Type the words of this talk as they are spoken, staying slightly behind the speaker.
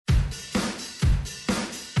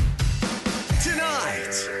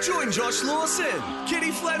Join Josh Lawson,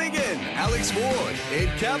 Kitty Flanagan, Alex Ward, Ed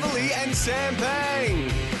Cavalier and Sam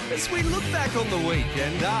Pang as we look back on the week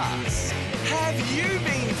and ask, have you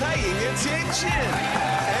been paying attention?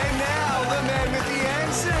 And now the man with the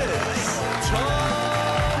answers,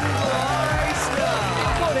 Tom Gleisner.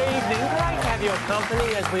 Good evening. Great to have your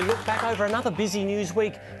company as we look back over another busy news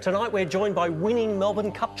week. Tonight we're joined by winning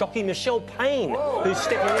Melbourne Cup jockey Michelle Payne, who's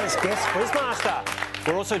stepping in as guest quizmaster.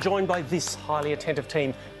 We're also joined by this highly attentive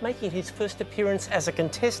team, making his first appearance as a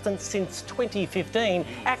contestant since 2015,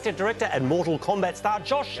 actor, director and Mortal Kombat star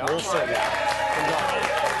Josh Lawson.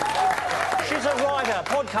 She's a writer,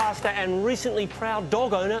 podcaster and recently proud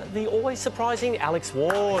dog owner, the always surprising Alex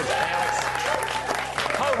Ward.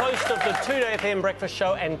 Co-host of the 2Day FM breakfast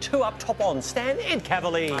show and 2 Up Top On stand, Ed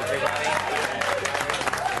Cavalier.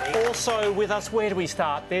 Also with us, where do we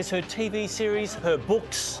start? There's her TV series, her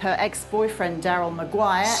books. Her ex-boyfriend, Daryl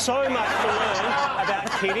Maguire. So much to learn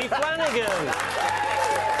about Kitty Flanagan.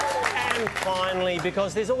 And finally,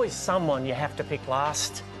 because there's always someone you have to pick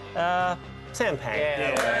last, Sam Pang.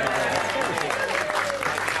 Great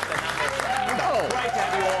to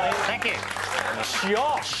have you all in. Thank you.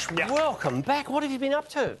 Josh, welcome back. What have you been up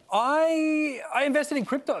to? I invested in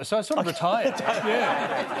crypto, so I sort of retired.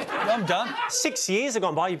 I'm done. 6 years have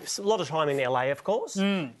gone by. A lot of time in LA, of course.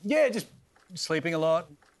 Yeah, just sleeping a lot,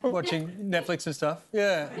 watching Netflix and stuff.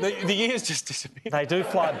 Yeah, the years just disappear. They do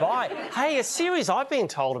fly by. Hey, a series I've been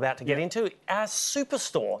told about to get into,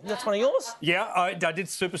 Superstore. That's one of yours? Yeah, I did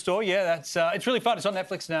Superstore. Yeah, that's it's really fun. It's on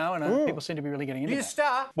Netflix now, and people seem to be really getting into it. Are you the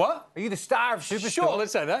star? What? Are you the star of Superstore? Sure,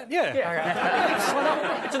 let's say that.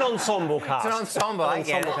 Yeah. It's an ensemble cast. It's an ensemble, I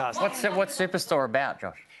get it. cast. What's Superstore about,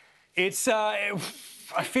 Josh? It's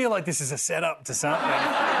I feel like this is a setup to something.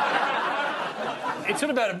 It's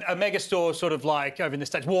sort of about a mega store, sort of like over in the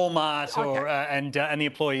States, Walmart, or and the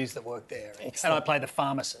employees that work there. Excellent. And I play the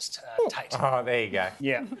pharmacist, Tate. Oh, there you go.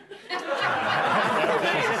 Yeah.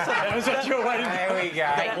 That was what you were waiting for. There we go.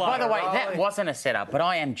 Hey, by the way, that wasn't a setup, but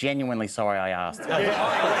I am genuinely sorry I asked.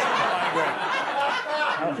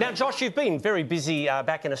 Now, Josh, you've been very busy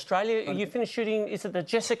back in Australia. You finished shooting, is it the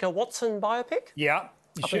Jessica Watson biopic? Yeah.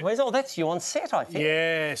 Up in Wales? Oh, that's you on set, I think.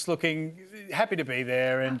 Yes, looking happy to be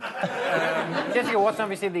there. And Jessica Watson,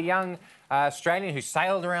 obviously the young Australian who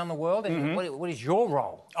sailed around the world. And what is your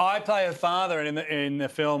role? I play her father in the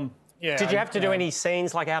film. Yeah. Did you have to do any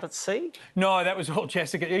scenes like out at sea? No, that was all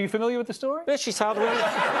Jessica. Are you familiar with the story? Yeah, she sailed around.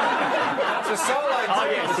 It's a solo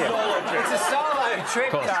trip. yes, yeah. It's a solo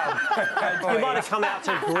trip, You might have come out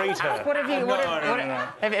to greet her. What have you? No.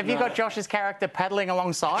 Have you got Josh's character paddling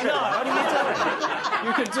alongside? No, what are you doing?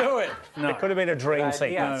 You could do it. No. It could have been a dream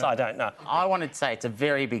sequence. I don't know. I wanted to say it's a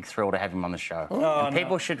very big thrill to have him on the show. And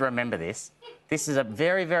people should remember this. This is a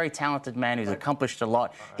very, very talented man who's accomplished a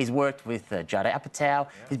lot. He's worked with Judd Apatow.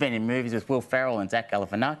 He's been in movies with Will Ferrell and Zach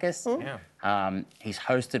Galifianakis. He's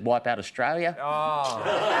hosted Wipeout Australia.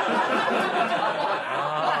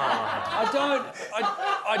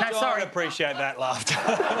 I don't appreciate that laughter.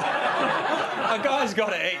 A guy's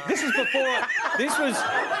got to eat.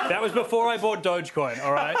 That was before I bought Dogecoin.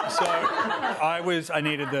 All right, so I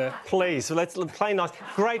needed the. Please, let's play nice.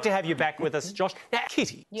 Great to have you back with us, Josh. Now,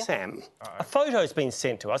 Kitty, Sam, a photo's been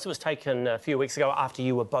sent to us. It was taken a few weeks ago after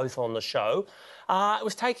you were both on the show. It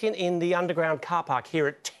was taken in the underground car park here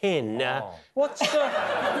at 10. What's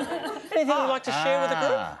anything you'd like to share with the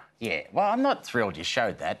group? Yeah, well, I'm not thrilled you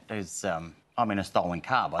showed that. Because, I'm in a stolen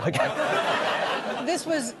car, by the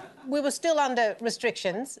way. We were still under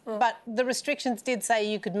restrictions, but the restrictions did say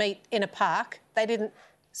you could meet in a park. They didn't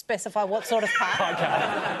specify what sort of park.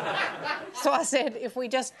 So I said, if we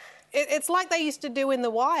just... It's like they used to do in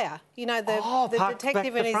The Wire. You know, the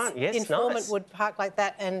detective and his informant would park like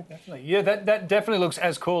that and... Definitely. Yeah, that definitely looks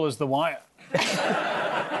as cool as The Wire. But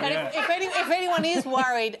if anyone is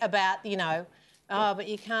worried about, you know, oh, but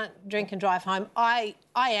you can't drink and drive home, I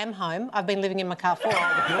am home. I've been living in my car for a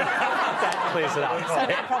while. That clears it up. So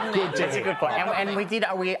no problem there. That's a good point. And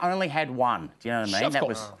we only had one. Do you know what I mean?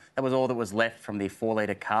 That was all that was left from the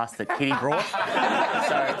 4-litre cask that Kitty brought.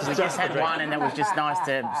 So we just had one, and it was just nice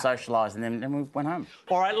to socialise, and then we went home.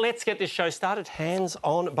 All right, let's get this show started. Hands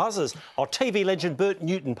on buzzers. Our TV legend Bert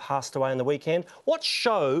Newton passed away on the weekend. What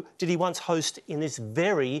show did he once host in this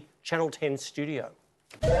very Channel 10 studio?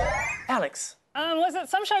 Alex. Was it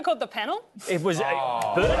some show called The Panel? It was...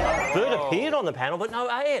 Bert appeared on the panel, but no,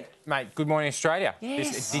 Ed. Mate, Good Morning Australia.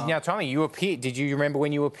 Yes. Now, tell me, you appeared... Did you remember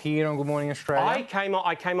when you appeared on Good Morning Australia? I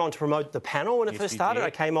came on to promote the panel when it first started. did.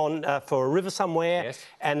 I came on for A River Somewhere, Yes.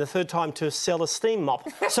 and the third time to sell a steam mop.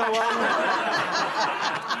 So,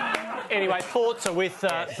 Anyway, thoughts are with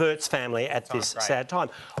Bert's family at this sad time.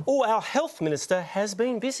 Oh, our health minister has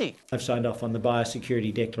been busy. I've signed off on the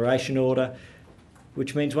biosecurity declaration order,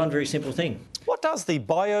 which means one very simple thing. What does the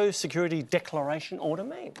biosecurity declaration order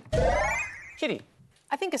mean? Kitty.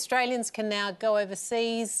 I think Australians can now go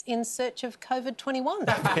overseas in search of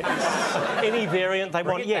COVID-21. Any variant they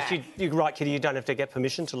want. Yes, you're right, Kitty. You don't have to get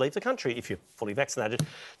permission to leave the country if you're fully vaccinated.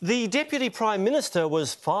 The Deputy Prime Minister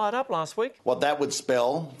was fired up last week. What that would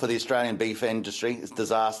spell for the Australian beef industry is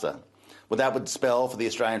disaster. What that would spell for the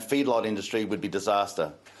Australian feedlot industry would be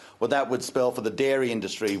disaster. What that would spell for the dairy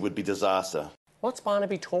industry would be disaster. What's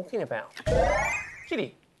Barnaby talking about?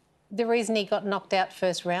 Kitty. The reason he got knocked out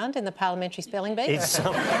first round in the parliamentary spelling bee? It's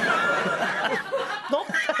not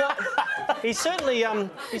he's certainly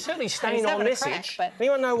staying on message. But...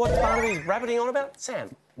 Anyone know what Barnaby's rabbiting on about?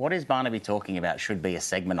 Sam? What is Barnaby talking about should be a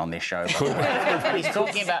segment on this show. He's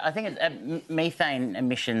talking about, I think, it's methane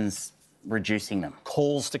emissions, reducing them.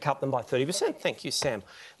 Calls to cut them by 30%. Thank you, Sam.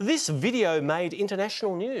 This video made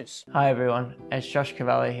international news. Hi everyone, it's Josh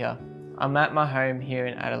Cavalli here. I'm at my home here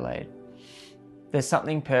in Adelaide. There's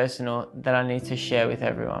something personal that I need to share with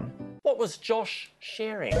everyone. What was Josh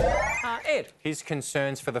sharing? Ed? His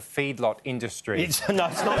concerns for the feedlot industry. It's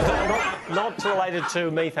not related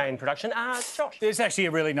to methane production. Josh? It's actually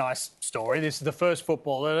a really nice story. This is the first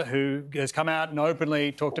footballer who has come out and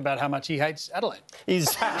openly talked about how much he hates Adelaide.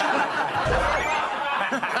 Is...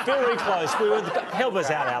 Very close. We were help us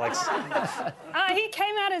out, Alex. He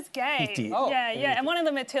came out as gay. He did. Yeah, and one of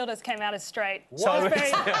the Matildas came out as straight. So very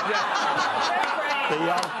brave.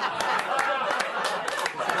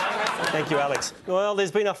 Thank you, Alex. Well,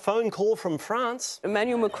 there's been a phone call from France.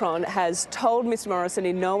 Emmanuel Macron has told Mr Morrison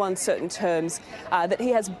in no uncertain terms that he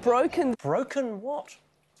has broken... Broken what?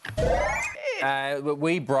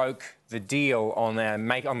 We broke the deal on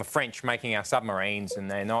the French making our submarines,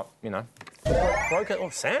 and they're not, you know... Broken? Oh,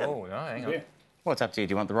 Sam. Oh, no, hang on. Well, it's up to you.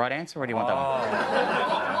 Do you want the right answer or do you want that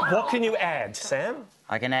one? What can you add, Sam?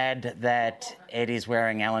 I can add that Ed is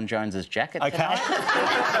wearing Alan Jones's jacket Okay. tonight.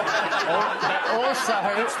 Also...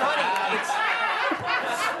 It's funny.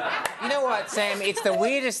 You know what, Sam? It's the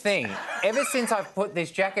weirdest thing. Ever since I've put this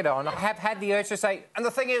jacket on, I have had the urge to say, and the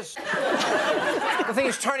thing is,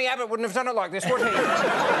 Tony Abbott wouldn't have done it like this, would he?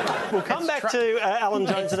 We'll come back to Alan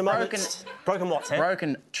Jones in a moment. Broken what, Sam?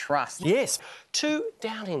 Broken trust. Yes. To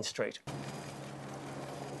Downing Street.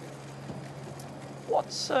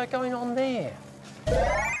 What's going on there?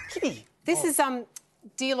 Kitty. This is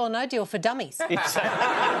Deal or No Deal for Dummies. It's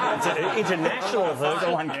an international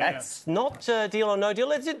version. It's not Deal or No Deal.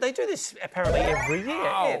 They do this apparently every year.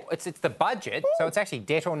 Oh, it's the budget, so it's actually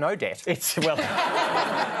debt or no debt. Well,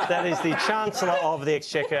 that is the Chancellor of the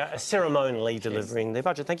Exchequer ceremonially delivering their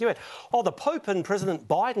budget. Thank you, Ed. Oh, the Pope and President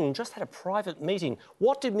Biden just had a private meeting.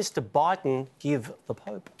 What did Mr Biden give the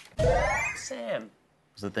Pope? Sam?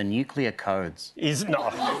 Was it the nuclear codes? No.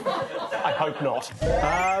 I hope not.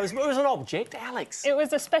 It was an object, Alex. It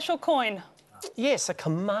was a special coin. Yes, a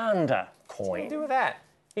commander coin. What do you do with that?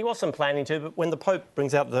 He wasn't planning to, but when the Pope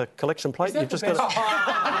brings out the collection plate, you've just got to...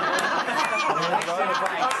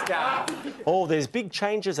 Oh, there's big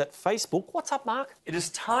changes at Facebook. What's up, Mark? It is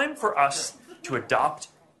time for us to adopt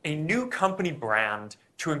a new company brand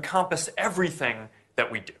to encompass everything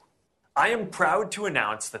that we do. I am proud to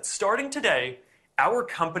announce that starting today, our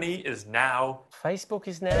company is now... Facebook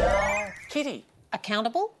is now... Kitty.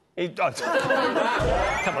 Accountable?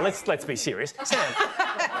 Come on, let's be serious. Sam.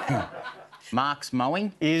 Mark's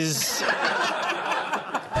Mowing? Is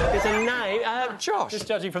a name. Josh. Just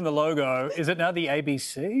judging from the logo, is it now the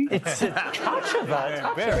ABC? It's a touch of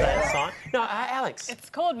that sign. No, Alex.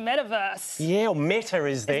 It's called Metaverse. Yeah, or Meta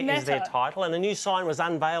is their Meta. title, and a new sign was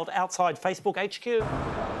unveiled outside Facebook HQ.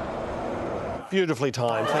 Beautifully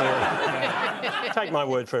timed. Thank you. Take my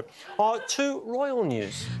word for it. To royal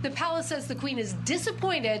news. The palace says the Queen is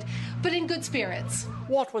disappointed, but in good spirits.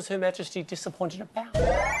 What was Her Majesty disappointed about?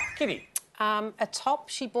 Kitty. A top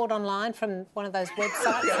she bought online from one of those websites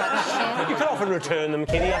like Share. You can often return them,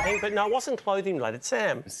 Kitty, I think, but no, it wasn't clothing related.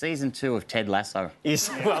 Sam. Season 2 of Ted Lasso.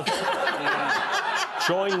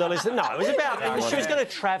 Join the list. No, it was about... she was going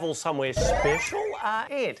to travel somewhere special.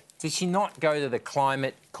 Ed. Did she not go to the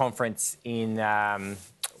climate conference in...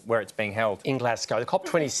 where it's being held? In Glasgow, the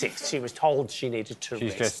COP26. She was told she needed to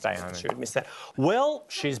She's just stay home. She would miss that. Well,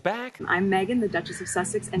 she's back. I'm Meghan, the Duchess of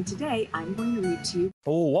Sussex, and today I'm going to read to you...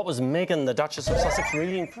 Oh, what was Meghan, the Duchess of Sussex,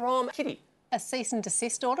 reading from? Kitty. A cease and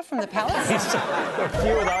desist order from the palace? A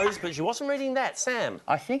few of those, but she wasn't reading that. Sam?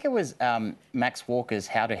 I think it was Max Walker's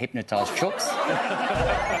How to Hypnotise Chooks.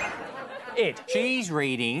 Ed. She's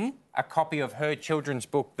reading a copy of her children's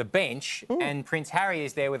book, The Bench, and Prince Harry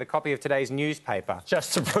is there with a copy of today's newspaper.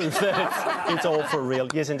 Just to prove that it's all for real.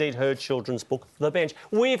 Yes, indeed, her children's book, The Bench.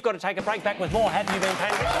 We've got to take a break. Back with more Have You Been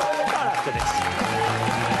Paying Attention? Right after this.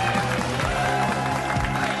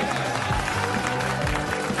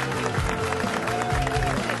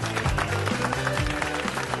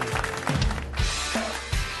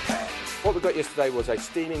 What we got yesterday was a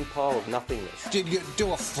steaming pile of nothingness. Did you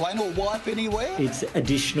do a flannel wipe anywhere? It's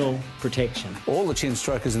additional protection. All the chin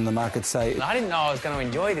strokers in the market say... I didn't know I was going to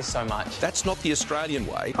enjoy this so much. That's not the Australian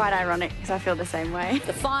way. Quite ironic, because I feel the same way.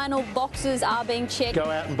 The final boxes are being checked. Go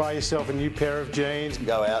out and buy yourself a new pair of jeans.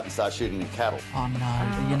 Go out and start shooting at cattle. Oh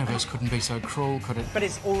no, the universe couldn't be so cruel, could it? But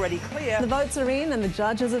it's already clear. The votes are in and the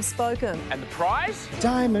judges have spoken. And the prize?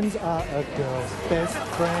 Diamonds are a girl's best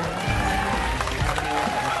friend.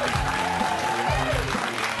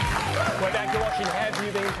 We're back to watching Have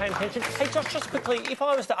You Been Paying Attention? Hey, Josh, just quickly, if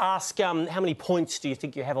I was to ask how many points do you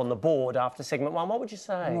think you have on the board after segment 1, what would you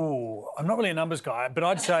say? Ooh, I'm not really a numbers guy, but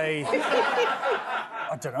I'd say,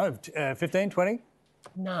 I don't know, 15, 20?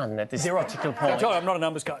 None at this particular point. I'm not a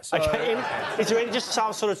numbers guy. So... OK, is there any, just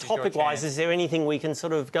some sort of topic-wise, is there anything we can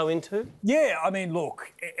sort of go into? Yeah, I mean,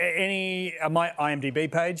 look, my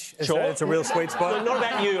IMDb page, Sure. It's a real sweet spot. Well, not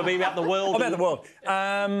about you, I mean about the world. About the world.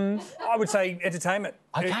 I would say entertainment.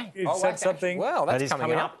 OK. That's something. Well, that is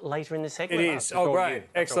coming up later in the segment. It is. Oh, great.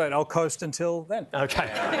 Excellent. I'll coast until then. OK.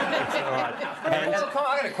 All right. And I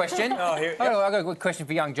got a question. Here, I got a good question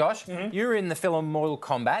for young Josh. You were in the film Mortal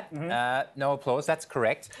Kombat. No applause, that's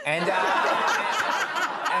correct. And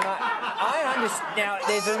I understand. Now,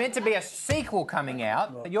 there's meant to be a sequel coming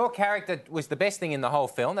out. Your character was the best thing in the whole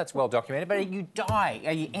film. That's well documented. But you die.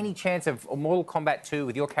 Are you any chance of Mortal Kombat 2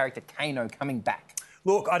 with your character Kano coming back?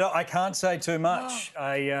 Look, I can't say too much.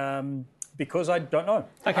 Because I don't know.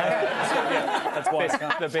 OK. That's why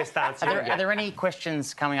the best answer. Are there any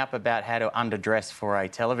questions coming up about how to underdress for a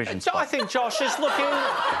television spot? I think Josh is looking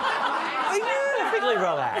perfectly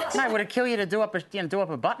relaxed. No, would it kill you to do up a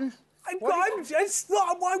button? I'm not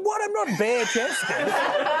bare-chested.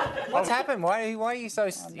 What's happened? Why are you so,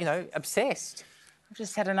 obsessed? I've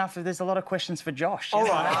just had enough of... There's a lot of questions for Josh. All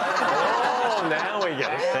right. Oh, now we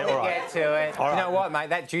get it. All right. Get to it. All right. You know what, mate?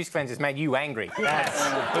 That juice cleanser's made you angry. Yes.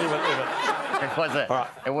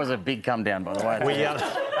 It was a big come down, by the way.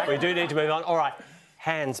 We do need to move on. All right.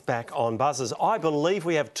 Hands back on buzzers. I believe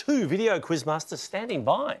we have 2 video quizmasters standing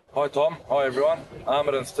by. Hi, Tom. Hi, everyone.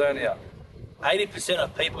 Ahmed and Stern here. 80%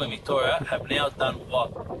 of people in Victoria have now done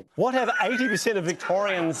what? What have 80% of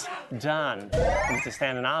Victorians done? Mr.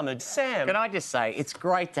 Stan and Ahmed. Sam. Can I just say, it's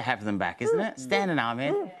great to have them back, isn't it? Stan and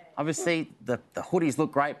Ahmed. Obviously, the hoodies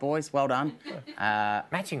look great, boys. Well done.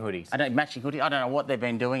 Matching hoodies. Matching hoodies. I don't know what they've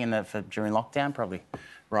been doing during lockdown. Probably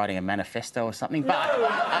writing a manifesto or something. But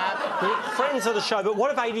friends of the show. But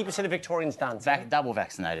what have 80% of Victorians done? Double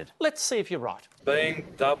vaccinated. Let's see if you're right. Being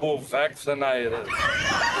double vaccinated.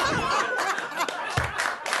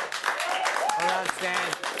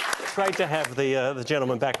 It's great to have the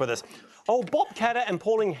gentleman back with us. Oh, Bob Catter and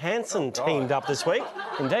Pauline Hanson teamed up this week.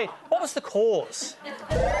 Indeed. What was the cause?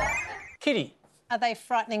 Kitty. Are they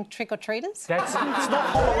frightening trick-or-treaters? It's not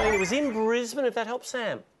Halloween. It was in Brisbane, if that helps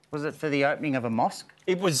Sam. Was it for the opening of a mosque?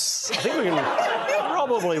 It was... I think we can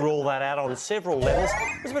probably rule that out on several levels.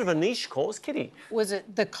 It was a bit of a niche cause, Kitty. Was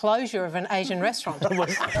it the closure of an Asian restaurant? It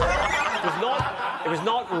was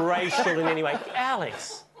not racial in any way.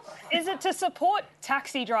 Alex. Is it to support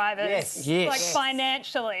taxi drivers? Yes. Like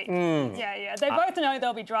financially? Yeah. They both know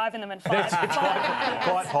they'll be driving them in 5 It's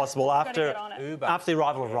quite possible after the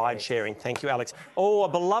arrival of ride sharing. Thank you, Alex. Oh, a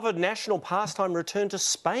beloved national pastime returned to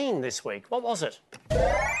Spain this week. What was it?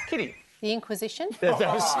 Kitty. The Inquisition? That's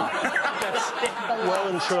well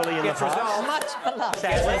and truly in the past. Much beloved.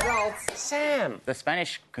 Sadly. Sam. The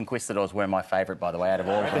Spanish conquistadors were my favourite, by the way, out of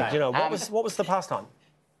all of them. You know, what was the pastime?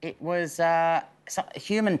 It was a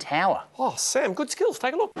human tower. Oh, Sam, good skills.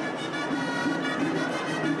 Take a look. They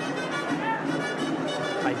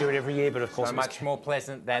do it every year, but of course... So much more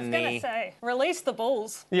pleasant than I was going to say, release the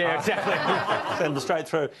bulls. Yeah, exactly. Send them straight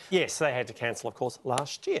through. Yes, they had to cancel, of course,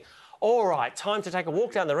 last year. All right, time to take a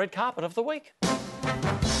walk down the red carpet of the week.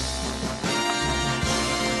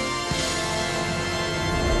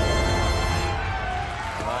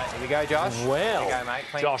 Here we go, Josh. Well, here we go, mate.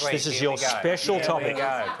 Clean Josh, sweep. this is Here your we go. special topic. Here we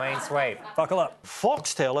go. Clean sweep. Buckle up.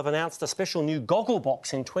 Foxtel have announced a special new goggle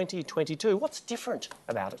box in 2022. What's different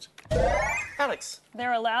about it? Alex.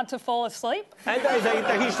 They're allowed to fall asleep. And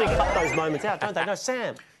they usually cut those moments out, don't they? No,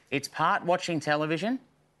 Sam. It's part watching television,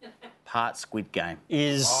 part Squid Game.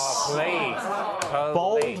 Is please.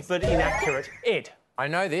 bold but inaccurate. Ed. I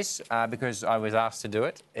know this because I was asked to do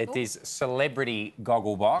it. It is Celebrity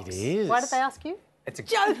Gogglebox. It is. Why did they ask you? It's a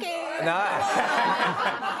joking. No.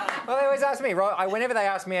 Well, they always ask me. Whenever they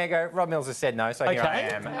ask me, I go, Rob Mills has said no, so here I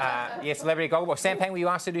am. Yeah, Celebrity Gogglebox. Sam Pang, were you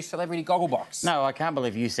asked to do Celebrity Gogglebox? No, I can't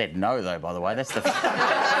believe you said no, though, by the way. That's the...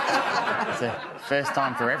 It's the first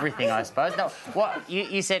time for everything, I suppose. No, what?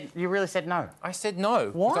 You said... You really said no? I said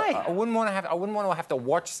no. Why? I wouldn't want to have to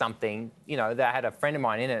watch something, you know, that had a friend of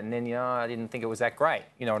mine in it, and then, you know, I didn't think it was that great.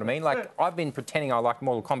 You know what I mean? Like, I've been pretending I like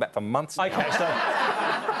Mortal Kombat for months now. OK, so...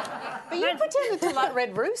 But you pretended to like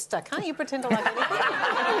Red Rooster. Can't you pretend to like anything?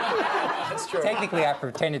 That's true. Technically, I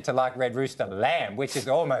pretended to like Red Rooster Lamb, which is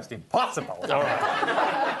almost impossible. All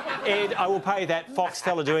right. Ed, I will pay that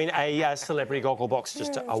Foxtel are doing a Celebrity Gogglebox,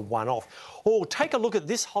 just a one-off. Or take a look at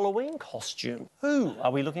this Halloween costume. Who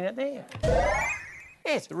are we looking at there?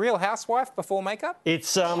 Yes, Real Housewife before makeup.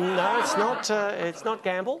 It's no, it's not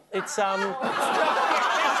Gamble. It's it's not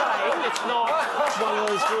one of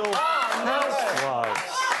those real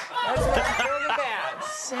housewives. That's what I'm talking about.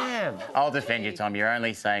 Sam. I'll defend you, Tom. You're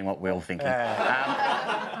only saying what we're thinking.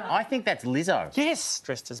 I think that's Lizzo. Yes,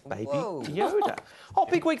 dressed as Baby Yoda. Oh,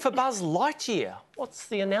 big week for Buzz Lightyear. What's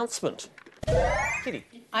the announcement? Kitty.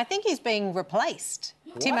 I think he's being replaced.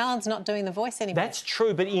 What? Tim Allen's not doing the voice anymore. That's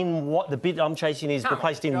true, but in what? The bit I'm chasing is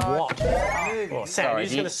replaced in what? Oh, Sam, Sorry, are you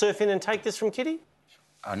just going to surf in and take this from Kitty?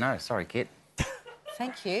 Oh, no, sorry, Kit.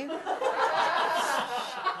 Thank you.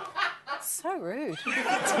 So rude. Do you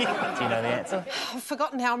know the answer? I've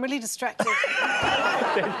forgotten how I'm really distracted.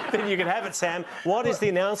 then you can have it, Sam. What is the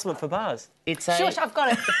announcement for Buzz? It's a... Shush, I've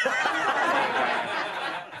got it.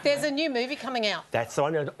 There's a new movie coming out. That's the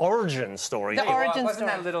one, an origin story. The origin Wasn't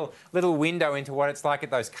story. that little window into what it's like at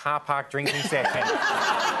those car park drinking sessions?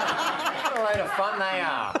 What a load of fun they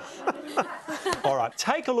are. All right,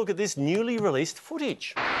 take a look at this newly released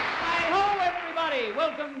footage. Hi-ho, everybody!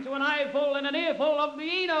 Welcome to an eyeful and an earful of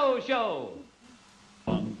the Eno Show.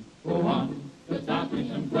 Go on, just ask me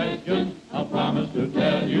some questions. I'll promise to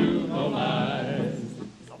tell you no lies.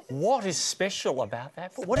 What is special about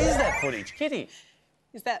that? What is that footage, Kitty?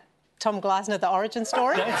 Is that Tom Gleisner, the origin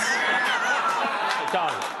story? Don't.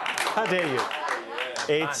 How dare you?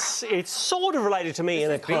 It's sort of related to me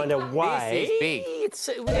in a kind of way. This is big.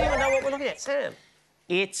 We don't even know what we're looking at, Sam.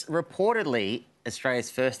 It's reportedly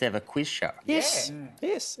Australia's first ever quiz show. Yes. Yeah.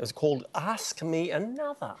 Yes. It's called Ask Me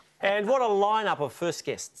Another. And what a lineup of first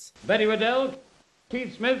guests. Betty Waddell,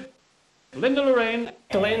 Keith Smith, Linda Lorraine,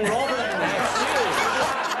 Glenn Robbins.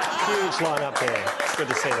 Huge lineup there. It's good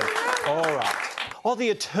to see them. All right. Oh,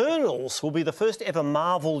 The Eternals will be the first ever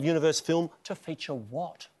Marvel Universe film to feature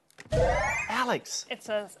what? Alex. It's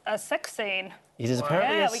a sex scene. It is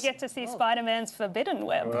apparently Yeah, we get to see Spider-Man's Forbidden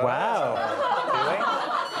Web. Wow.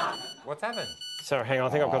 What's happened? Sorry, hang on.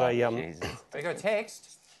 I think I've got a... You got a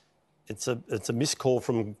text? It's a missed call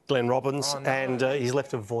from Glenn Robbins, and he's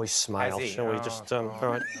left a voicemail. Has he? Shall we just... all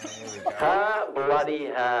right. Ha,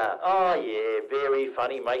 bloody ha. Oh, yeah, very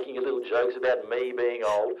funny, making little jokes about me being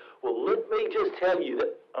old. Well, let me just tell you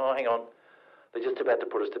that... Oh, hang on. They're just about to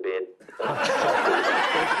put us to bed.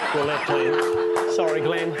 We'll let Glenn... Sorry,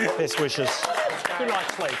 Glenn. Best wishes. Good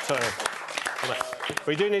night's sleep, too.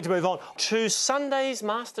 We do need to move on to Sunday's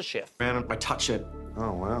MasterChef. Man, I touch it.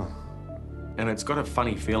 Oh, wow. And it's got a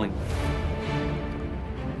funny feeling.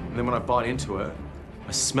 And then when I bite into it,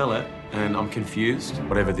 I smell it, and I'm confused.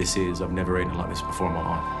 Whatever this is, I've never eaten it like this before in my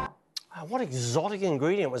life. What exotic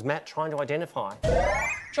ingredient was Matt trying to identify?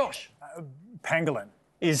 Josh. Pangolin.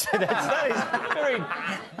 That is very,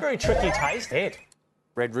 very tricky taste. Ed.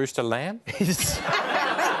 Red Rooster Lamb? It's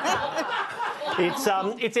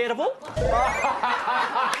edible.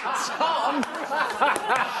 Tom!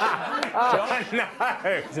 Oh, no.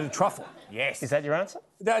 Is it a truffle? Yes. Is that your answer?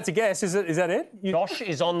 That's a guess. Is that it? Josh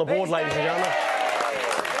is on the board, ladies and gentlemen.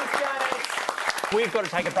 We've got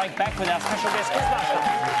to take a break. Back with our special guest, Quizmaster,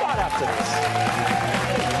 right after this.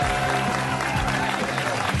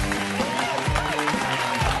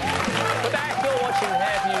 We're back. You're watching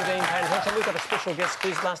Have You Been Paying Attention? We've got a special guest,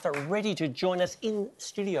 Quizmaster, ready to join us in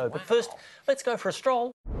studio. But first, let's go for a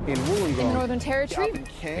stroll. In Wollongong, in the Northern Territory,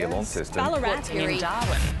 Ballarat, in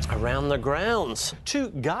Darwin. Around the grounds. To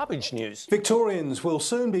garbage news. Victorians will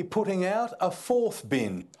soon be putting out a fourth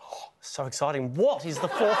bin. Oh, so exciting. What is the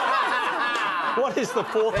fourth... What is the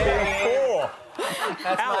fourth bin for?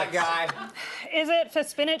 That's my guy. Is it for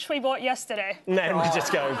spinach we bought yesterday? No, we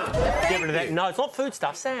just go get rid of that. No, it's not food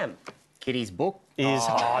stuff, Sam. Kitty's book is...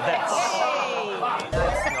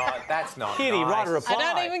 That's not Kitty, nice. write a reply.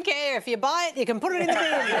 I don't even care. If you buy it, you can put it in the bin.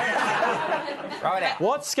 Right out.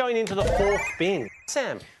 What's going into the fourth bin?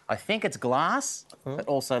 Sam. I think it's glass, but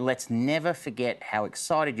also let's never forget how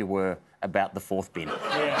excited you were about the fourth bin.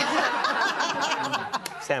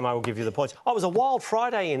 Sam, I will give you the points. Oh, it was a wild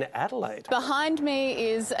Friday in Adelaide. Behind me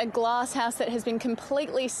is a glass house that has been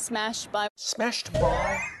completely smashed by... Smashed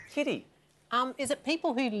by Kitty. Is it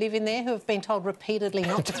people who live in there who have been told repeatedly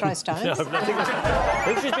not to throw stones? No, I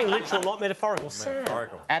think she's been literal, not metaphorical.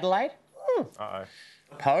 Metaphorical. Adelaide? Uh-oh.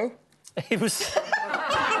 Poe? It was...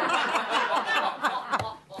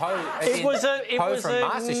 It was a from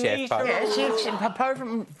MasterChef. Poe. Yeah, Poe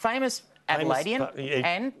from famous Adelaidean,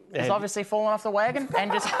 and has obviously fallen off the wagon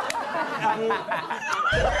and just...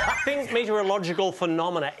 Think meteorological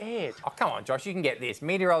phenomena, Ed. Oh, come on, Josh, you can get this.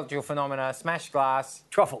 Meteorological phenomena, smashed glass...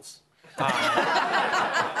 Truffles.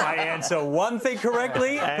 I answer one thing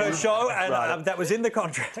correctly per show, and that was in the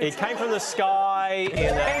contract. It came from the sky.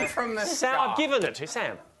 It came from the Sam, sky. I've given it to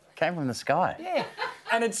Sam. Came from the sky. Yeah.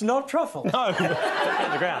 And it's not truffle. No, on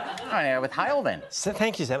the ground. Oh, yeah, with hail then. So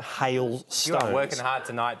thank you, Sam. Hailstones. You are working hard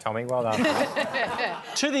tonight, Tommy. Well done.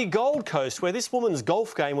 To the Gold Coast, where this woman's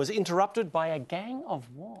golf game was interrupted by a gang of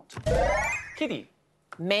what? Kitty.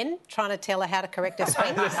 Men trying to tell her how to correct her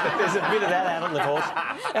swing. There's a bit of that out on the course.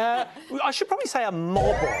 I should probably say a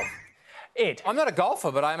mob of. Ed. I'm not a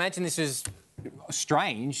golfer, but I imagine this is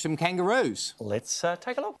strange. Some kangaroos. Let's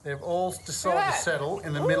take a look. They've all decided to settle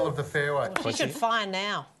in the middle of the fairway. She should fire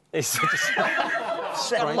now. It's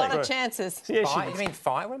Got a lot of chances. Yeah, Fire? You mean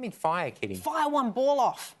fire? What do you mean fire, Kitty? Fire one ball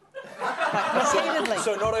off. Like, repeatedly.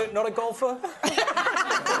 So not a golfer?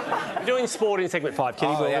 We're doing sport in segment 5,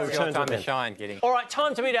 Kitty. Oh, We'll yeah, it's your return time to to shine, Kitty. All right,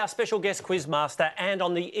 time to meet our special guest quizmaster, and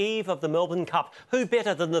on the eve of the Melbourne Cup, who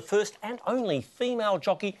better than the first and only female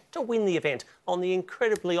jockey to win the event, on the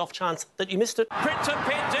incredibly off chance that you missed it. Prince of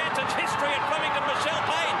Penzance, history at Flemington, Michelle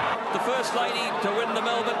Payne, the first lady to win the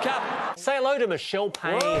Melbourne Cup. Say hello to Michelle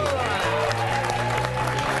Payne.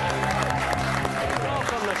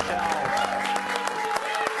 Welcome, Michelle.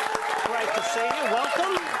 Great to see you.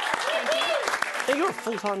 Welcome. Now, you're a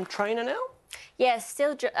full-time trainer now? Yes,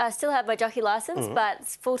 still have my jockey licence, but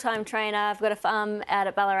full-time trainer. I've got a farm out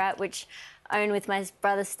at Ballarat, which I own with my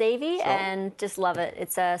brother Stevie, and just love it.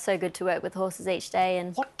 It's so good to work with horses each day.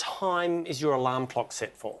 And what time is your alarm clock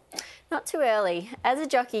set for? Not too early. As a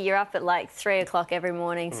jockey, you're up at like 3 o'clock every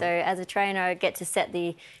morning. So as a trainer, I get to set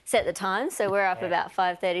the time. So we're up about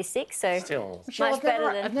 5:36. So still much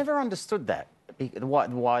better than. I've never understood that.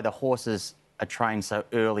 Why the horses are trained so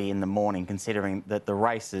early in the morning, considering that the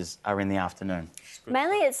races are in the afternoon.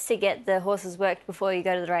 Mainly it's to get the horses worked before you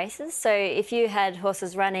go to the races. So if you had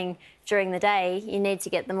horses running during the day, you need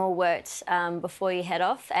to get them all worked before you head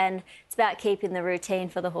off. And it's about keeping the routine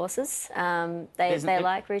for the horses. They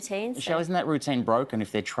like routines. Michelle, isn't that routine broken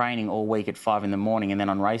if they're training all week at 5 in the morning and then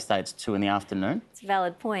on race day it's 2 in the afternoon? It's a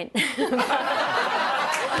valid point.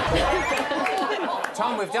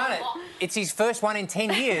 Tom, we've done it. It's his first one in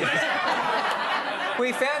 10 years.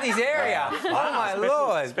 We found his area. Oh, my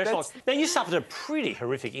Lord. Now, you suffered a pretty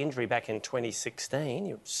horrific injury back in 2016,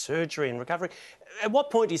 your surgery and recovery. At what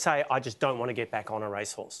point do you say, I just don't want to get back on a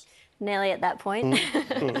racehorse? Nearly at that point.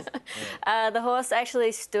 The horse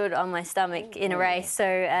actually stood on my stomach in a race, so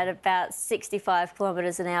at about 65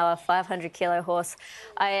 kilometres an hour, 500-kilo horse.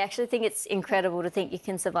 I actually think it's incredible to think you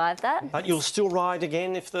can survive that. But you'll still ride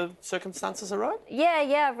again if the circumstances are right?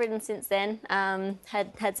 Yeah, I've ridden since then.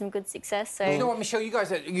 Had some good success. So you know what, Michelle, you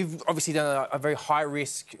guys, you've obviously done a very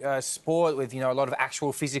high-risk sport with, a lot of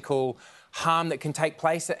actual physical harm that can take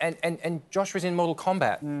place, and Josh was in Mortal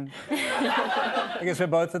Kombat. I guess we're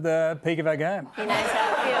both at the peak of our game. He knows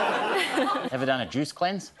how it feels. Ever done a juice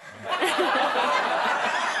cleanse?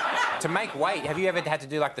 To make weight, have you ever had to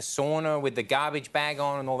do like the sauna with the garbage bag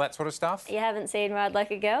on and all that sort of stuff? You haven't seen Ride Like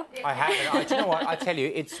a Girl? I haven't. Do you know what? I tell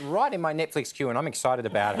you, it's right in my Netflix queue and I'm excited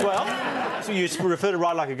about it. Well, so you refer to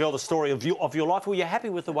Ride Like a Girl, the story of your life. Were you happy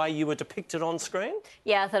with the way you were depicted on screen?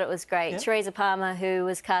 Yeah, I thought it was great. Yeah. Teresa Palmer, who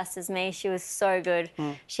was cast as me, she was so good.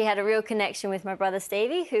 She had a real connection with my brother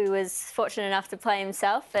Stevie, who was fortunate enough to play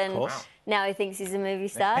himself, and now he thinks he's a movie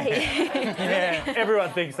star. Yeah, everyone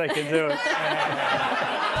thinks they can do it.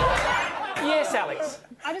 Yes, Alex.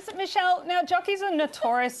 Michelle, now jockeys are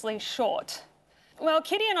notoriously short. Well,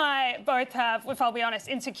 Kitty and I both have, if I'll be honest,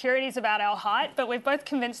 insecurities about our height, but we've both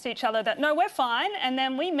convinced each other that, no, we're fine. And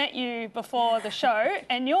then we met you before the show,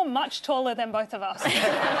 and you're much taller than both of us.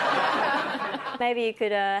 Maybe you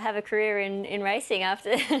could have a career in racing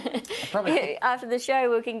after after the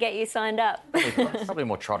show. We can get you signed up. Probably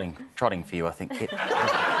more trotting for you, I think, Kit.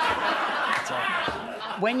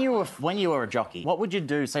 When you were a jockey, what would you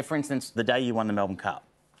do? Say, for instance, the day you won the Melbourne Cup.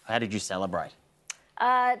 How did you celebrate?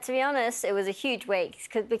 To be honest, it was a huge week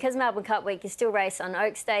because Melbourne Cup week, you still race on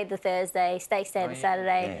Oaks Day the Thursday, Stakes Day the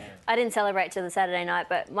Saturday. Yeah. I didn't celebrate till the Saturday night,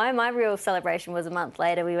 but my real celebration was a month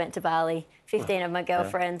later. We went to Bali, 15 of my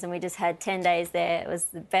girlfriends, and we just had 10 days there. It was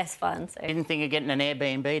the best fun. So. Didn't think of getting an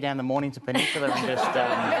Airbnb down the Mornington Peninsula and just...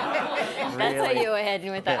 That's where you were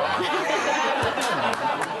heading with that one.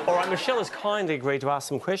 All right, Michelle has kindly agreed to ask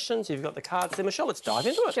some questions. You've got the cards there. Michelle, let's dive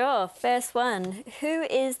into it. Sure. First one. Who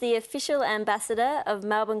is the official ambassador of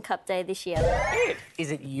Melbourne Cup Day this year? Is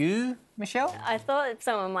it you, Michelle? I thought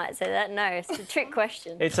someone might say that. No, it's a trick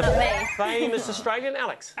question. It's a famous Australian,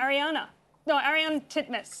 Alex. Ariana. No, Ariane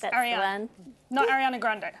Titmus. That's Ariane. the one. Not Ariana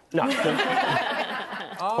Grande. No.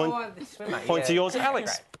 The swimmer. Point to yours,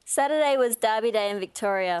 Alex. Saturday was Derby Day in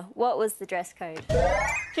Victoria. What was the dress code?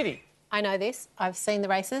 Kitty. I know this. I've seen the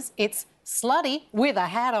races. It's slutty with a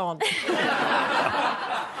hat on.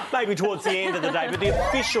 Maybe towards the end of the day, but the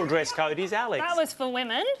official dress code is Alex. That was for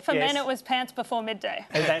women. For men, it was pants before midday.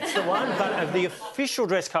 And that's the one. But the official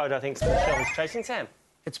dress code, I think, Michelle is chasing. Sam.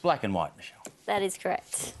 It's black and white, Michelle. That is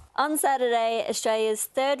correct. On Saturday, Australia's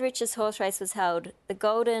third richest horse race was held. The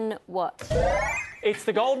Golden what? It's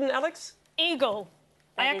the Golden, Alex? Eagle.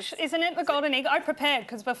 Isn't it the Golden Eagle? I prepared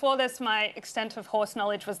because before this, my extent of horse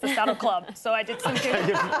knowledge was the Saddle Club, so I did some.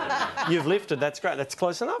 You've lifted. That's great. That's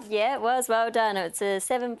close enough. Yeah, it was. Well done. It's a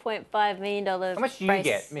 $7.5 million race. How much do you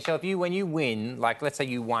get, Michelle? When you win, like let's say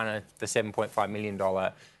you won the $7.5 million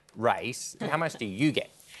race, how much do you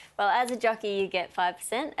get? Well, as a jockey, you get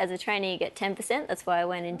 5%. As a trainer, you get 10%. That's why I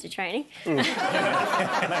went into training.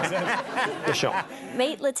 Michelle.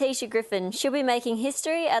 Meet Letitia Griffin. She'll be making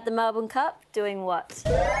history at the Melbourne Cup. Doing what?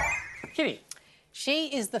 Kitty.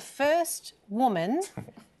 She is the first woman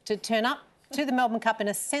to turn up to the Melbourne Cup in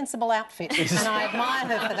a sensible outfit, and I admire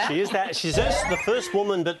her for that. She is that. She's the first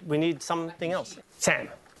woman, but we need something else. Sam.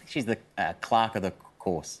 She's the clerk of the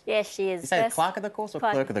course. Yes, she is. You say clerk of the course or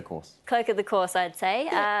clerk of the course? Clerk of the course, I'd say.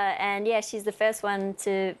 And yeah, she's the first one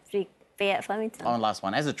to be at Flemington. Oh, and last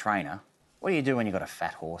one. As a trainer, what do you do when you've got a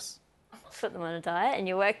fat horse? Put them on a diet and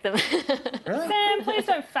you work them. Really? Sam, please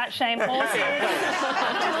don't fat shame horses.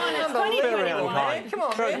 Come on, it's 2021. Come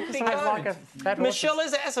on, man. Michelle,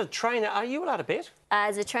 as a trainer, are you allowed to bet?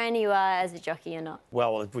 As a trainer, you are. As a jockey, you're not.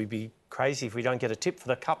 Well, we'd be crazy if we don't get a tip for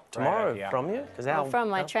the Cup tomorrow from you. From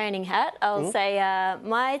my training hat, I'll say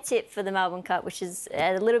my tip for the Melbourne Cup, which is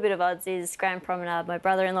at a little bit of odds, is Grand Promenade. My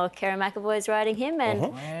brother-in-law, Kerry McAvoy's riding him, and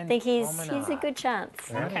I think he's a good chance.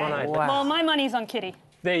 Okay. Wow. Well, my money's on Kitty.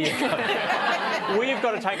 There you go. We've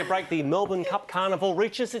got to take a break. The Melbourne Cup Carnival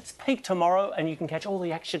reaches its peak tomorrow, and you can catch all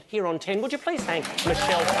the action here on 10. Would you please thank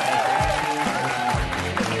Michelle Payne?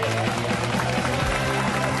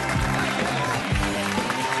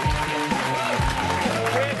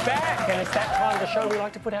 And it's that time of the show we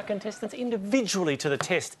like to put our contestants individually to the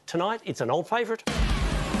test. Tonight, it's an old favourite.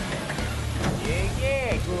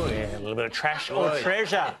 Yeah, good. Yeah, a little bit of trash or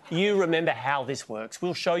treasure. You remember how this works.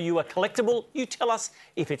 We'll show you a collectible. You tell us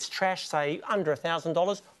if it's trash, say, under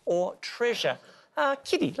 $1,000, or treasure.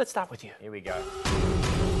 Kitty, let's start with you. Here we go.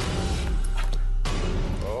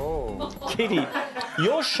 Kitty,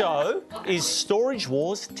 your show is Storage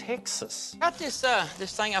Wars Texas. Got this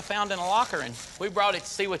thing I found in a locker, and we brought it to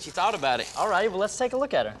see what you thought about it. All right, well, let's take a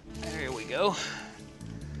look at her. There we go.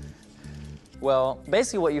 Well,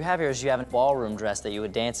 basically what you have here is you have a ballroom dress that you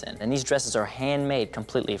would dance in, and these dresses are handmade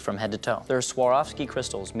completely from head to toe. They're Swarovski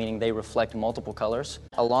crystals, meaning they reflect multiple colors.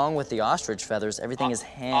 Along with the ostrich feathers, everything is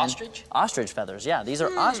hand... Ostrich? Ostrich feathers, yeah. These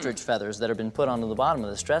are ostrich feathers that have been put onto the bottom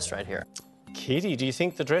of this dress right here. Kitty, do you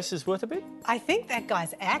think the dress is worth a bit? I think that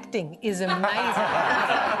guy's acting is amazing.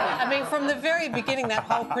 I mean, from the very beginning, that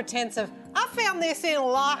whole pretense of, I found this in a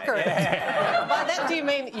locker. By that, do you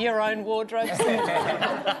mean your own wardrobe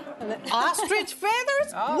set? Ostrich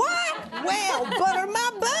feathers? Oh. What? Well, butter my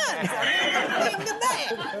buns. I never think of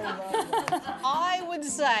that. I would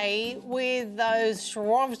say with those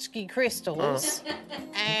Swarovski crystals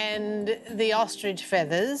and the ostrich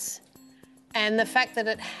feathers, and the fact that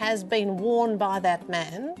it has been worn by that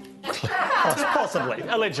man... Possibly,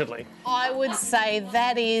 allegedly. I would say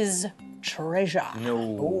that is treasure. No.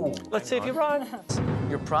 Ooh. Let's see if you're right.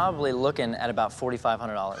 You're probably looking at about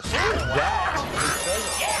 $4,500.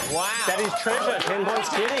 Wow. That is treasure. 10 points,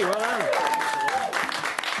 Kitty. Well done.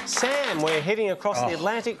 Sam, we're heading across the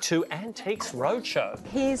Atlantic to Antiques Roadshow.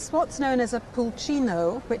 He's what's known as a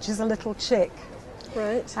pulcino, which is a little chick.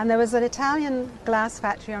 Right. And there was an Italian glass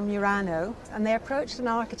factory on Murano, and they approached an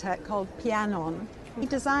architect called Pianon. He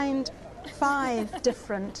designed 5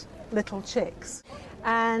 different little chicks,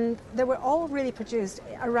 and they were all really produced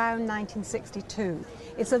around 1962.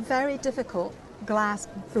 It's a very difficult glass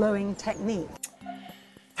blowing technique.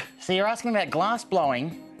 So you're asking about glass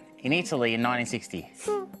blowing in Italy in 1960?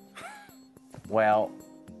 Well,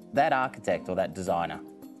 that architect or that designer,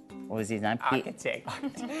 what was his name? Architect.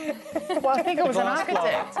 Well, I think it was an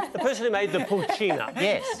architect. The person who made the pulcina.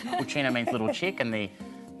 Yes, pulcina means little chick, and the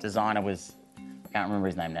designer was, I can't remember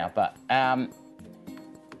his name now, but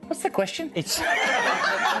what's the question?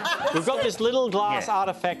 We've got this little glass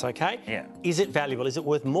artefact, okay? Yeah. Is it valuable? Is it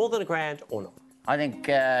worth more than $1,000 or not? I think,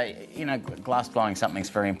 you know, glass blowing something's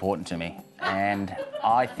very important to me. And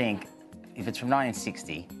I think if it's from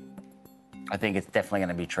 1960, I think it's definitely going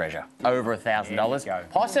to be treasure. Over $1,000.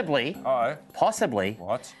 Possibly. Possibly.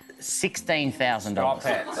 What?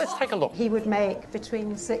 $16,000. Let's take a look. He would make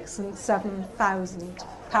between £6,000 and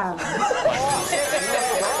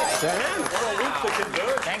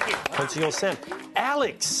 £7,000. Thank you. Onto your Sam.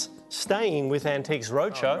 Alex, staying with Antiques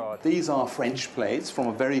Roadshow. These are French plates from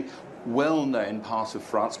a very well-known part of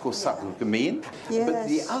France called Sacre-Gamine. Yes. But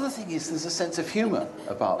the other thing is there's a sense of humour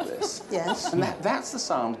about this. Yes. And that's the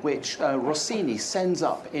sound which Rossini sends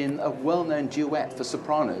up in a well-known duet for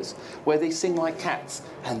sopranos where they sing like cats.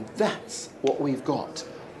 And that's what we've got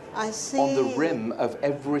I see. on the rim of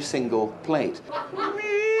every single plate.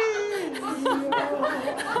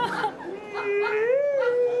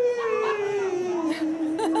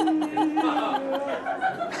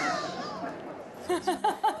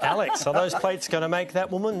 Alex, are those plates going to make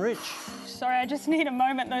that woman rich? Sorry, I just need a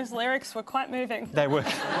moment. Those lyrics were quite moving. They were.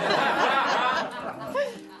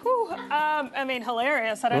 I mean,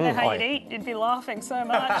 hilarious. I don't know how you'd eat. You'd be laughing so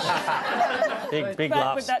much. Big But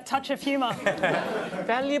laughs. with that touch of humour.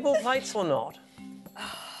 Valuable plates or not?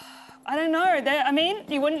 I don't know. I mean,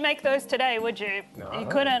 you wouldn't make those today, would you? No. You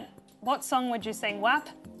couldn't. What song would you sing? WAP?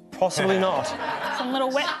 Possibly not. Some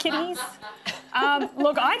little wet kitties?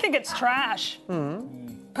 Look, I think it's trash.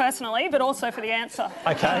 Personally, but also for the answer.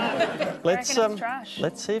 Okay. Let's trash.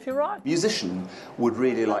 Let's see if you're right. Musician would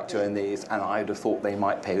really like to own these, and I'd have thought they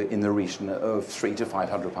might pay in the region of £300 to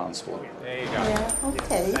 £500 for them. There you go. Yeah,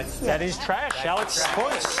 okay. That is trash. Alex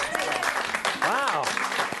points. Wow.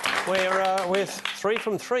 We're with 3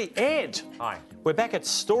 from 3. Ed. Hi. We're back at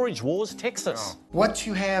Storage Wars, Texas. What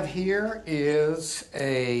you have here is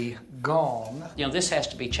a gong. You know, this has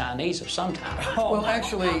to be Chinese of some kind. Well,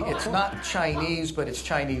 actually, it's not Chinese, but it's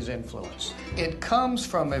Chinese influence. It comes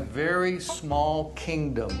from a very small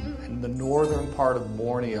kingdom in the northern part of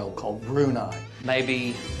Borneo called Brunei.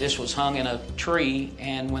 Maybe this was hung in a tree,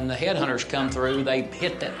 and when the headhunters come through, they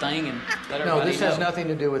hit that thing and let everybody No, this has know. nothing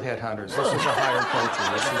to do with headhunters. This is a higher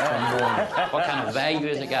culture. This is from Borneo. What kind of value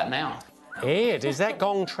has it got now? Ed, is that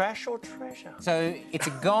gong trash or treasure? So it's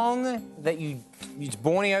a gong that it's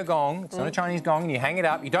Borneo gong. It's not a Chinese gong. You hang it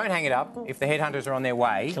up. You don't hang it up if the headhunters are on their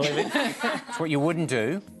way. It's what you wouldn't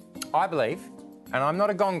do, I believe. And I'm not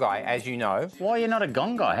a gong guy, as you know. Why are you not a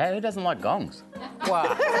gong guy? Who doesn't like gongs?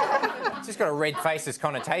 Well, it's just got a red faces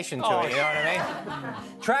connotation to it, you know what I mean?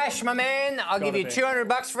 Trash, my man. I'll give you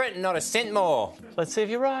 $200 for it and not a cent more. Let's see if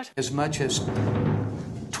you're right. As much as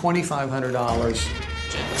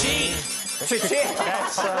 $2,500.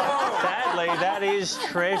 That's, sadly, that is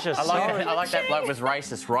treasure. I like that bloke was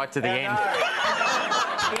racist right to the end.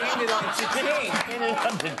 He ended on cha-ching. Ended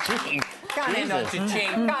on cha-ching. Can't end on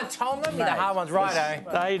cha-ching. Can't Tom them. The hard one's right, eh?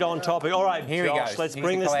 Stayed on topic. All right, Here he Josh, goes. let's He's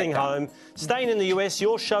bring the this thing collector. home. Staying in the US,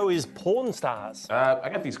 your show is Porn Stars. I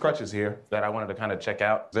got these crutches here that I wanted to kind of check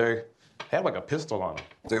out. They have like a pistol on them.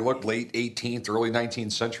 They look late 18th, early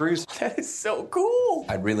 19th centuries. That is so cool.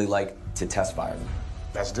 I'd really like to test fire them.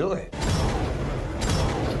 Let's do it.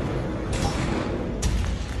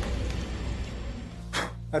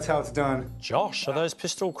 That's how it's done. Josh, are those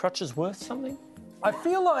pistol crutches worth something? I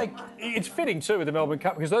feel like it's fitting too with the Melbourne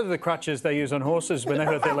Cup because those are the crutches they use on horses when they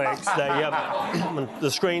hurt their legs. When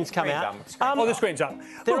the screens come out. The screen's up.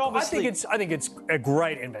 They're Look, obviously- I think it's a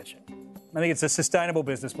great invention. I think it's a sustainable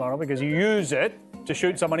business model because you use it to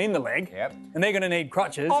shoot someone in the leg, and they're going to need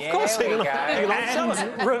crutches. Of course, There we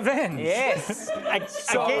and revenge. Yes.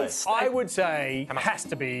 So I would say it has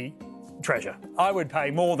to be treasure. I would pay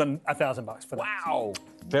more than $1,000 for that. Wow.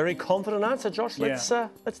 Very confident answer, Josh. Let's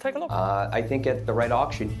take a look. I think at the right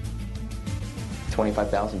auction,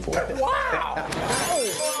 $25,000 for it. Wow.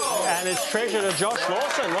 And it's treasure to Josh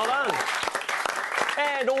Lawson. Well done.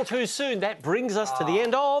 And all too soon, that brings us to the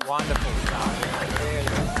end of Wonderful stuff.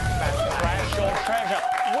 Trash or Treasure.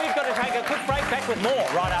 We've got to take a quick break. Back with more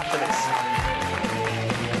right after this.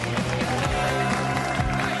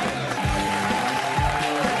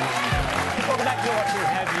 Welcome back to Watching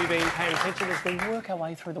Have You Been Paying Attention as we work our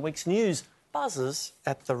way through the week's news. Buzzers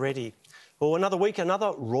at the ready. Well, another week,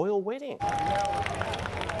 another royal wedding.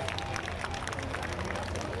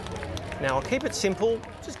 Now, I'll keep it simple.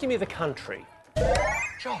 Just give me the country.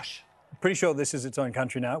 Josh. Pretty sure this is its own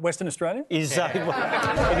country now. Western Australia? It's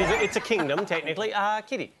a kingdom, technically.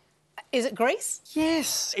 Kitty. Is it Greece?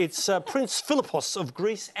 Yes. It's Prince Philippos of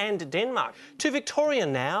Greece and Denmark. To Victoria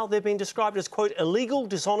now, they've been described as, quote, illegal,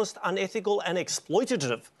 dishonest, unethical and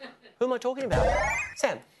exploitative. Who am I talking about?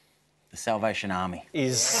 Sam. The Salvation Army.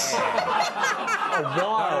 Is a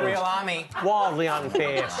real army. wildly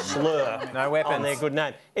unfair slur on their good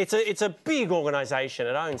name. It's a big organisation.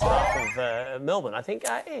 It owns half of Melbourne, I think.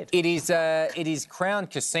 Ed. It is Crown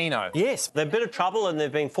Casino. Yes, they're in a bit of trouble and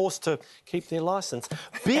they've been forced to keep their licence.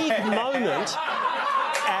 Big moment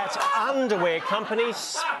at underwear company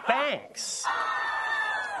Spanx.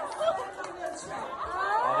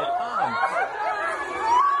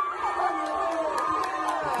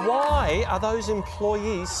 Why are those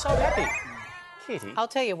employees so happy? Kitty? I'll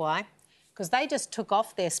tell you why. Because they just took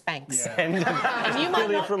off their Spanx. Yeah. And you might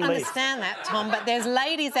not understand that, Tom, but there's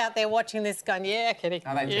ladies out there watching this going, yeah, Kitty.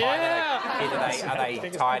 Are they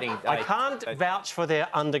tidy? I can't vouch for their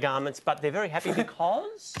undergarments, but they're very happy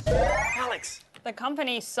because... Alex. The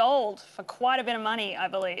company sold for quite a bit of money, I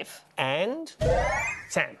believe. And?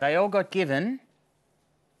 Sam. They all got given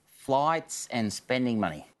flights and spending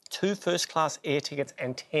money. 2 first-class air tickets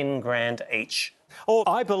and 10 grand each. Oh,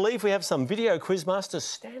 I believe we have some video quizmasters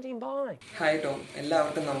standing by. Hi Tom,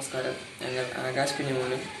 എല്ലാവർക്കും നമസ്കാരം. ഞങ്ങൾ ആകാശ്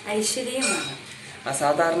കുഞ്ഞുമോനും ഐശ്വര്യമാണ്.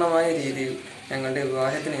 അസാധാരണമായ രീതിയിൽ ഞങ്ങളുടെ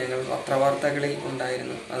വിവാഹത്തിന് ഞങ്ങൾ പത്രവാർത്തകളിൽ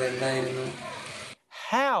ഉണ്ടായിരുന്നു. അതെന്തായിരുന്നു?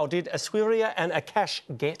 How did Aishwarya and Akash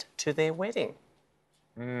get to their wedding?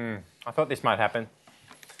 I thought this might happen.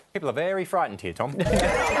 People are very frightened here, Tom.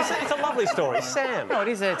 It's a lovely story. Sam. No, it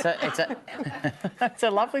is. It's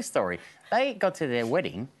a lovely story. They got to their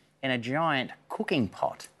wedding in a giant cooking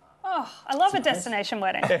pot. Oh, I love a destination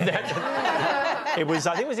wedding. I think it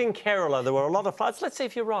was in Kerala. There were a lot of floods. Let's see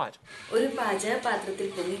if you're right.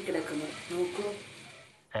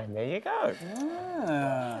 And there you go.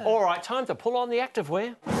 All right, time to pull on the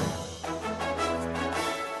activewear.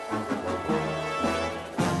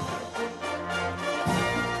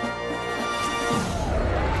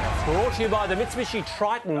 Brought to you by the Mitsubishi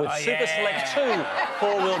Triton with Super Select 2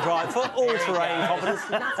 four-wheel drive for all-terrain confidence.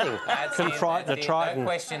 Nothing can frighten the Triton. No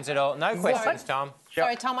questions at all. No questions, Tom.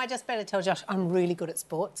 Sorry, Tom, I just better tell Josh I'm really good at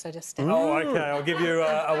sport, so just stay. Oh, OK. I'll give you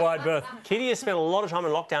a wide berth. Kitty has spent a lot of time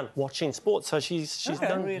in lockdown watching sports, so she's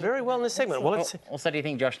done very well in this segment. Well, also, do you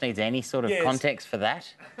think Josh needs any sort of context for that?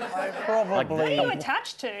 Probably. What are you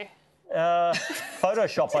attached to?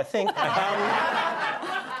 Photoshop, I think.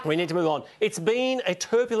 We need to move on. It's been a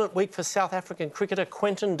turbulent week for South African cricketer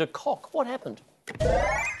Quinton de Kock. What happened?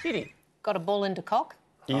 Kitty. Got a ball into cock?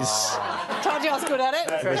 Yes. Told you I was good at it.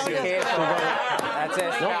 That's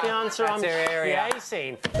it. Not the answer. That's their area. The A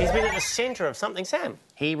scene. He's been at the centre of something. Sam.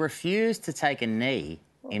 He refused to take a knee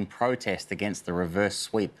in protest against the reverse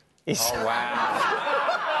sweep. Oh, wow.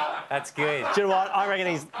 That's good. Do you know what? I reckon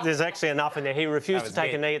there's actually enough in there. He refused to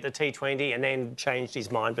take a knee at the T20 and then changed his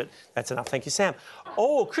mind, but that's enough. Thank you, Sam.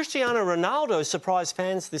 Oh, Cristiano Ronaldo surprised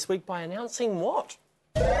fans this week by announcing what?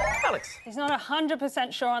 Alex. He's not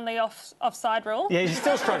 100% sure on the offside rule. Yeah, he's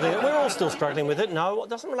still struggling. We're all still struggling with it. No, it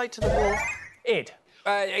doesn't relate to the rules. Ed.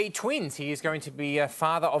 Twins. He is going to be a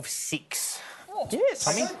father of 6. Oh. Yes.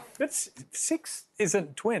 Tommy? That's 6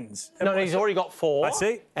 isn't twins. No, he's already got 4. I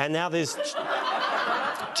see. And now there's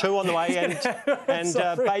 2 on the way, and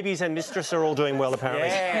babies and mistress are all doing well, apparently.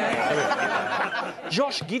 Yeah.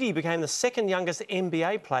 Josh Giddey became the second youngest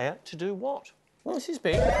NBA player to do what? Well, this is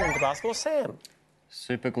big, according to basketball. Sam.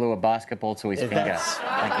 Super glue a basketball to his finger.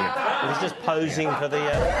 Thank you. He's just posing for the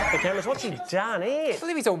cameras. What's he done, Ed? I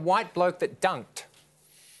believe he's a white bloke that dunked.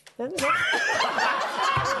 What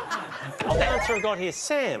answer I've got here,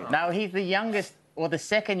 Sam? No, he's the youngest, or the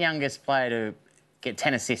second youngest player to get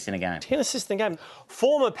 10 assists in a game. 10 assists in a game.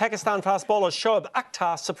 Former Pakistan fast bowler Shoaib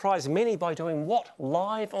Akhtar surprised many by doing what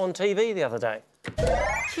live on TV the other day?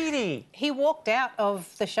 Kitty. He walked out of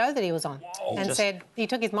the show that he was on and said, he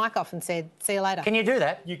took his mic off and said, see you later. Can you do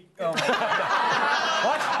that? What?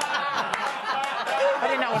 I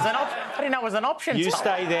didn't know it was an option. You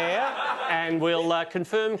stay there and we'll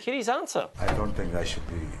confirm Kitty's answer. I don't think I should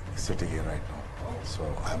be sitting here right now, so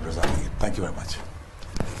I'm resigning it. Thank you very much.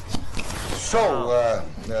 So,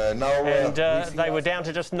 now... they were down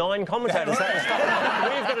to just 9 commentators. That was fun.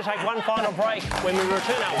 We've got to take one final break. When we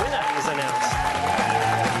return, our winner is announced.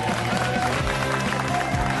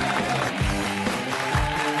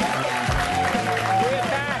 We're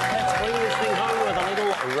back. Let's bring this thing home with a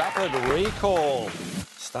little rapid recall.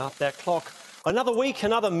 Start that clock. Another week,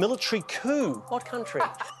 another military coup. What country?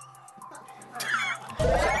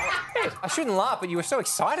 I shouldn't laugh, but you were so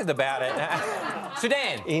excited about it.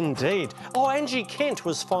 Sudan. Indeed. Oh, Angie Kent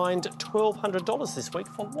was fined $1,200 this week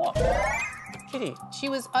for what? Kitty. She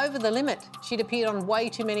was over the limit. She'd appeared on way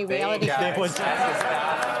too many reality shows.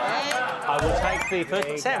 I will take the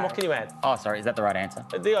first. Sam, what can you add? Oh, sorry, is that the right answer?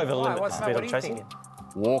 The over the limit is the bit I'm chasing it.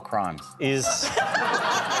 War crimes.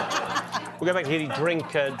 We'll go back to Kitty. Drink,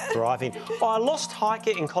 driving. Oh, a lost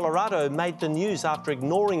hiker in Colorado made the news after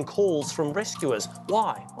ignoring calls from rescuers.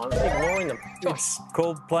 Why? Why was he ignoring them? It's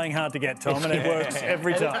called playing hard to get, Tom, and it works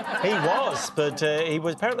every time. He was, but he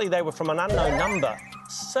was. Apparently, they were from an unknown number.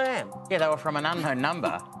 Sam. Yeah, they were from an unknown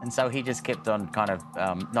number, and so he just kept on kind of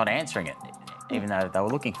not answering it, even though they were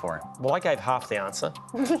looking for him. Well, I gave half the answer.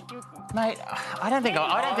 Mate, I don't think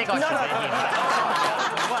I should be here.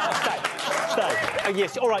 Stay.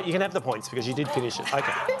 Yes, all right, you can have the points because you did finish it. OK.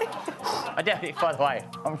 I doubt, by the way,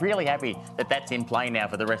 I'm really happy that that's in play now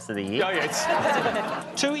for the rest of the year. Oh, yes.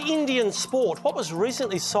 To Indian sport, what was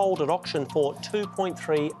recently sold at auction for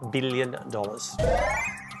 $2.3 billion?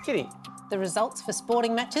 Kitty. The results for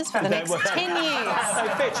sporting matches for the next 10 years. They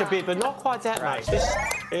fetch a bit, but not quite that much.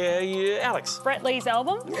 Alex. Brett Lee's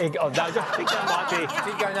album. Oh, no, I think that might be.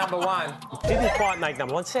 Did go #1. Didn't quite make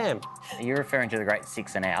 #1. Sam. You're referring to the great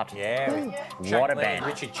Six and Out. Yeah. What a band.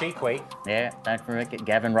 Richard Cheekwee. Yeah, don't forget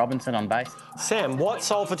Gavin Robinson on bass. Sam, what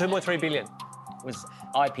sold for $2.3 billion? Was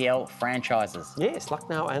IPL franchises. Yes,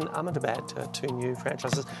 Lucknow and Ahmedabad, two new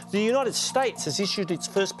franchises. The United States has issued its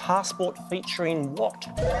first passport featuring what?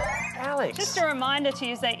 Alex. Just a reminder to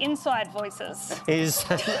use their inside voices. Is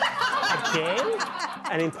again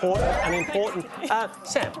an important.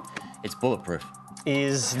 Sam. It's bulletproof.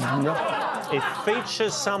 Is not. It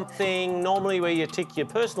features something normally where you tick your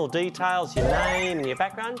personal details, your name and your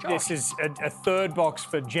background. Josh. This is a third box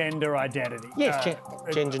for gender identity. Yes,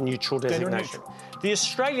 gender-neutral designation. The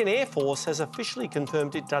Australian Air Force has officially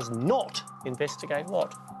confirmed it does not investigate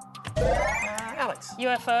what? Alex.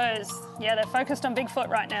 UFOs. Yeah, they're focused on Bigfoot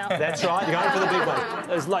right now. That's right, you're going for the big one.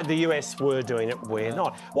 It's like the US were doing it, we're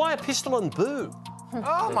not. Why are Pistol and Boo?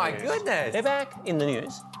 Oh, my goodness. They're back in the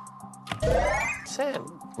news. Sam.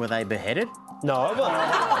 Were they beheaded? No.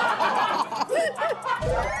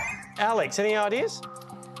 Alex, any ideas?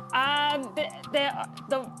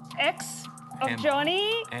 The ex of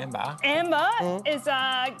Johnny, Amber, is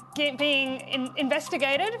being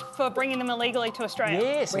investigated for bringing them illegally to Australia.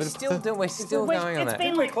 Yes, we're still going on It's that.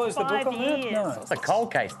 been like 5 years. No. It's a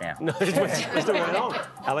cold case now. No, we're still going on.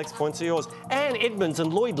 Alex, points are yours. Anne Edmonds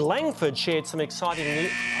and Lloyd Langford shared some exciting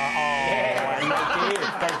news. And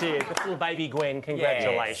they did. Little baby Gwen,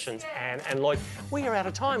 congratulations, Anne and Lloyd. We are out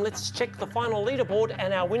of time. Let's check the final leaderboard,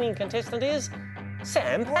 and our winning contestant is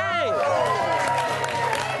Sam Pang.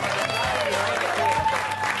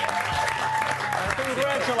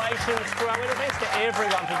 Congratulations to our winner. Thanks to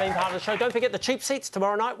everyone for being part of the show. Don't forget the cheap seats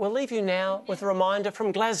tomorrow night. We'll leave you now with a reminder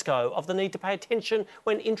from Glasgow of the need to pay attention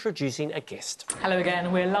when introducing a guest. Hello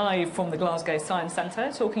again. We're live from the Glasgow Science Centre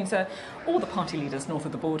talking to all the party leaders north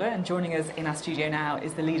of the border, and joining us in our studio now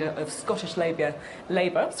is the leader of Scottish Labour,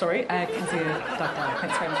 Kezia Dugdale.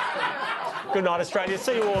 Thanks very much. Good night, Australia.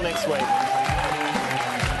 See you all next week.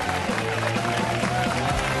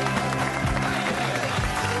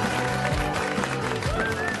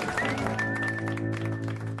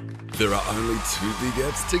 There are only 2 big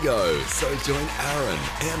Fs to go, so join Aaron,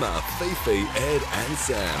 Emma, Fifi, Ed and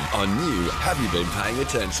Sam on new Have You Been Paying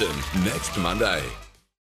Attention next Monday.